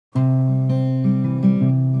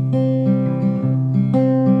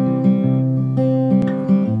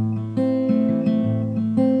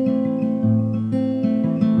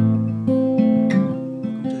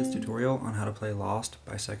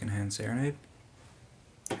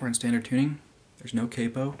We're in standard tuning. There's no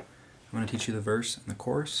capo. I'm going to teach you the verse and the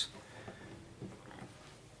chorus.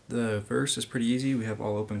 The verse is pretty easy. We have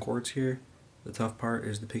all open chords here. The tough part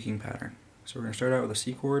is the picking pattern. So we're going to start out with a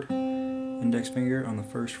C chord, index finger on the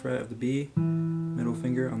first fret of the B, middle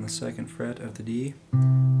finger on the second fret of the D,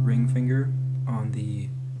 ring finger on the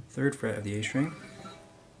third fret of the A string.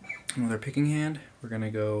 And with our picking hand, we're going to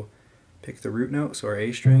go pick the root note, so our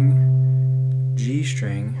A string, G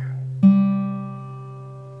string,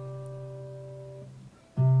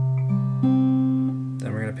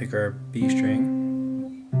 then we're going to pick our B string,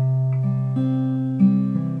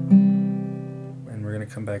 and we're going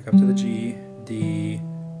to come back up to the G, D,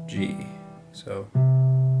 G. So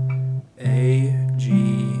A, G,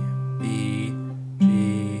 B,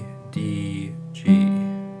 G, D, G.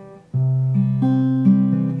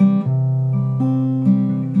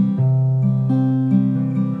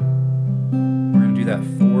 We're going to do that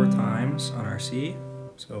 4 times on our C.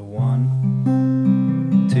 So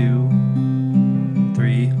 1, 2,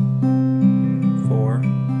 3, 4.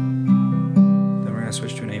 Then we're going to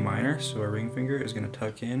switch to an A minor, so our ring finger is going to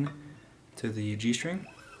tuck in to the G string.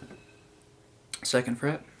 Second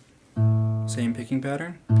fret, same picking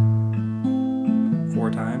pattern,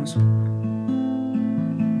 4 times,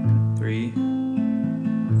 3,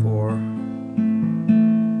 4,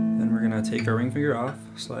 then we're going to take our ring finger off,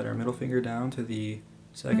 slide our middle finger down to the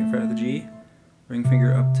second fret of the G, ring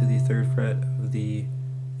finger up to the third fret of the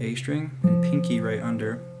A string, and pinky right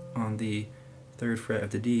under on the third fret of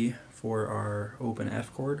the D for our open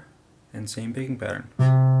F chord, and same picking pattern.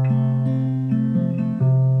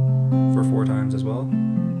 For 4 times as well.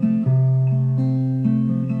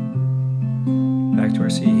 Back to our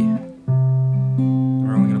C.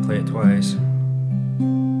 We're only going to play it twice.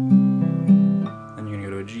 Then you're going to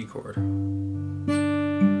go to a G chord.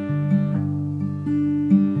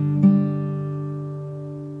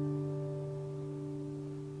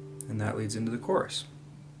 And that leads into the chorus.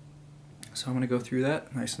 So I'm going to go through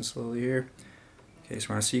that nice and slowly here. Okay, so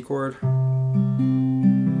we're on a C chord.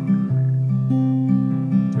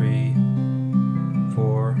 3,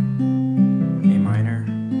 4, A minor,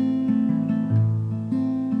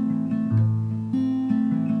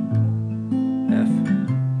 F,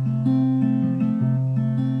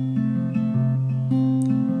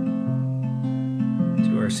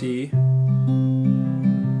 to our C,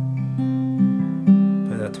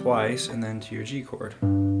 play that twice, and then to your G chord. And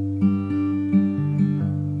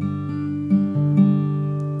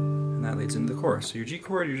that leads into the chorus. So your G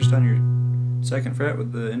chord, you're just on your second fret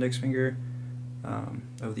with the index finger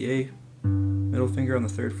of the A, middle finger on the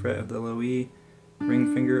third fret of the low E,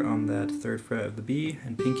 ring finger on that third fret of the B,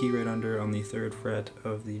 and pinky right under on the third fret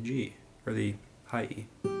of the G, or the high E.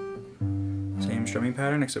 Same strumming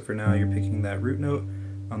pattern, except for now you're picking that root note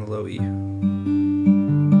on the low E.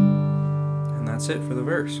 And that's it for the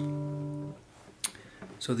verse.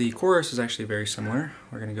 So the chorus is actually very similar.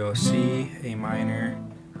 We're going to go C, A minor,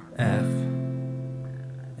 F,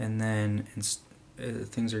 and then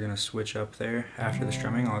things are going to switch up there after the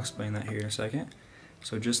strumming. I'll explain that here in a second.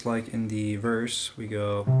 So just like in the verse, we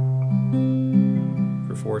go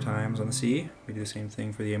for 4 times on the C. We do the same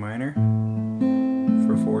thing for the A minor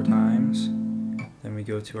for 4 times. Then we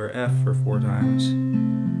go to our F for 4 times.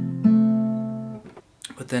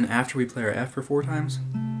 But then after we play our F for 4 times,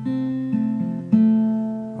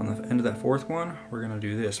 on the end of that 4th one, we're going to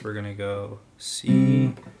do this. We're going to go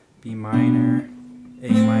C, B minor,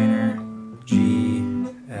 A minor, G,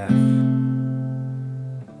 F,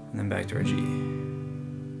 and then back to our G,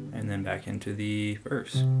 and then back into the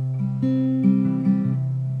verse.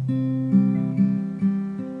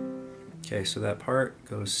 Okay, so that part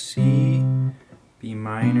goes C, B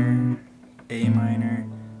minor, A minor,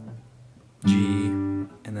 G,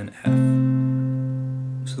 and then F.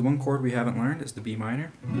 So the one chord we haven't learned is the B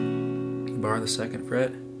minor. You bar the second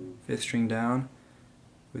fret, 5th string down,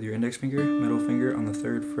 with your index finger, middle finger on the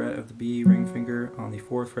 3rd fret of the B, ring finger on the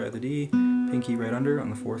 4th fret of the D, pinky right under on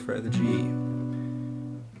the 4th fret of the G.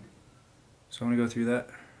 So I'm going to go through that,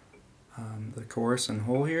 the chorus and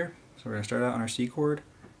whole here. So we're going to start out on our C chord.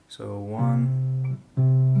 So 1,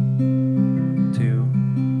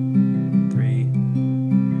 2, 3,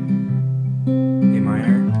 A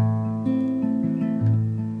minor,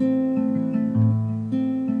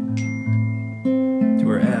 to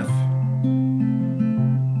our F,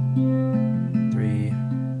 3,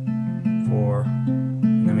 4,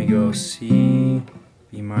 and then we go C,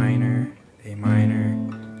 B minor, A minor,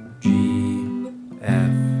 G,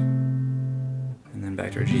 F, and then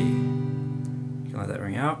back to our G. You can let that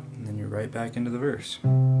ring out, and then you're right back into the verse.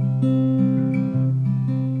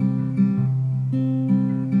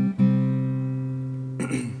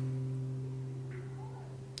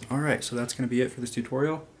 Alright, so that's going to be it for this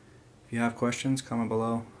tutorial. If you have questions, comment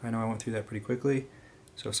below. I know I went through that pretty quickly,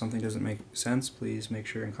 so if something doesn't make sense, please make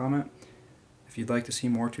sure and comment. If you'd like to see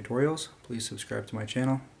more tutorials, please subscribe to my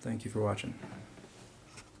channel. Thank you for watching.